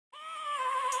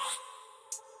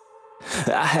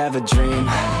I have a dream,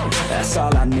 that's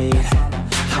all I need.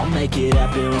 I'll make it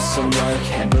happen with some work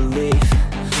and belief.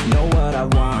 Know what I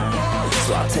want,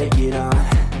 so I'll take it on.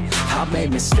 I've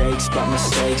made mistakes, but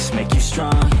mistakes make you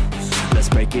strong. Let's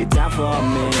break it down for a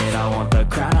minute. I want the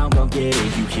crown, I'm gon' get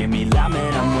it. You hear me loud,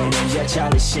 man, I'm winning. Yeah,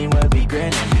 Charlie Sheen will be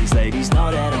grinning. These ladies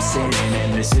know that I'm sinning,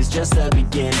 and this is just the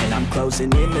beginning. I'm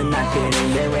closing in the night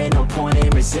inning. There ain't no point in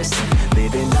resisting.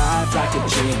 Living life like a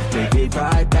dream, live it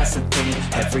right, that's the thing.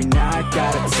 Every night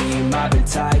got a team, I've been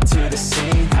tied to the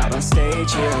scene. Out on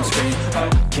stage, here I'm screaming,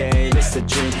 okay, this a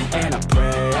dream. And I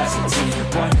pray as a team,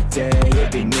 one day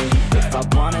it'll be me. If I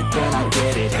want it, then I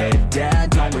get it. Head down,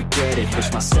 don't regret it.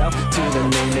 Push myself to the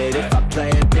limit. If I play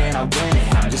it, then I win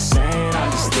it. I'm just saying,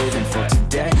 I'm just living for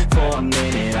today. For a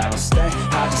minute, I don't stay,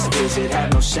 I just visit.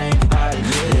 Have no shame, I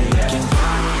admit it. Looking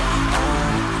right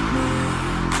at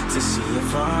me to see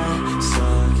if I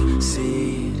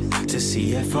succeed, to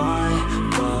see if I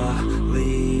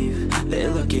believe.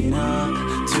 They're looking up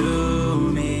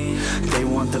to me. They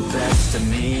want the best of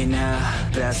me now,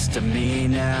 best of me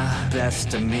now,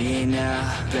 best of me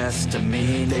now, best of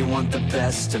me. They want the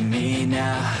best of me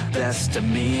now, best of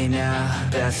me now,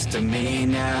 best of me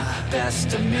now,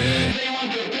 best of me. They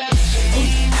want the best of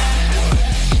me now.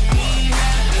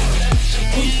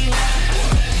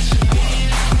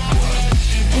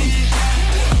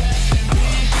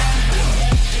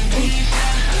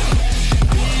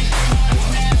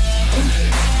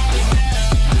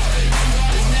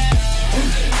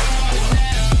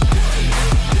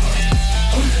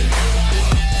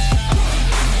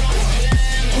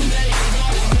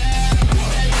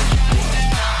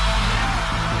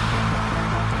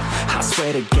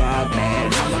 Swear to God,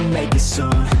 man, I'ma make it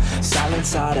soon.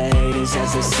 Silence all the haters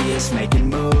as they see us making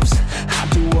moves. I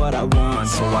do what I want,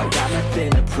 so I got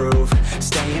nothing to prove.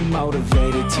 Staying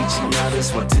motivated, teaching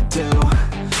others what to do.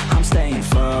 I'm staying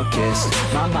focused,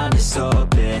 my mind is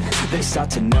open. They start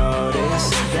to notice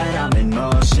that I'm in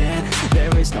motion.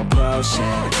 There is no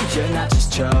potion, you're not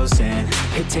just chosen.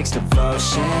 It takes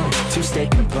devotion to stay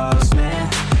composed, man.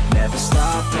 Never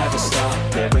stop,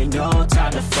 there ain't no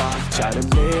time to fall. Try to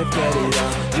live, get it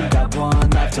up, you got one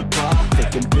life to ball.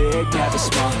 Thinking big, never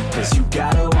small, cause you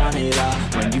gotta want it all.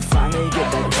 When you finally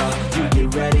get that call, you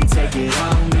get ready, take it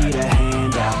on. Need a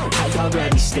hand out, I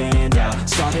already stand out.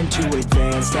 Starting to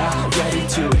advance now, ready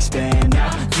to expand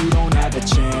now. You don't have a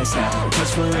chance now,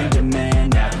 cause we're in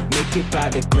demand now. Make it by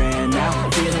the grand now,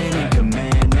 feeling in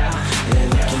command now. They're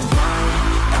looking right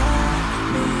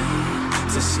at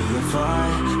me to see if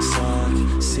I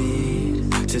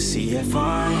succeed, to see if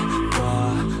I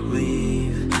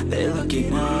believe. They're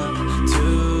looking up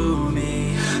to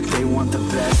me. They want the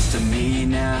best of me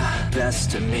now,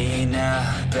 best of me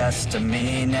now, best of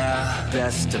me now,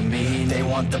 best of me. They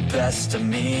want the best of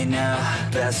me now,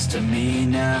 best of me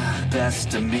now,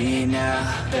 best of me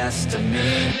now, best of me.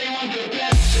 They want the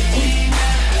best of me.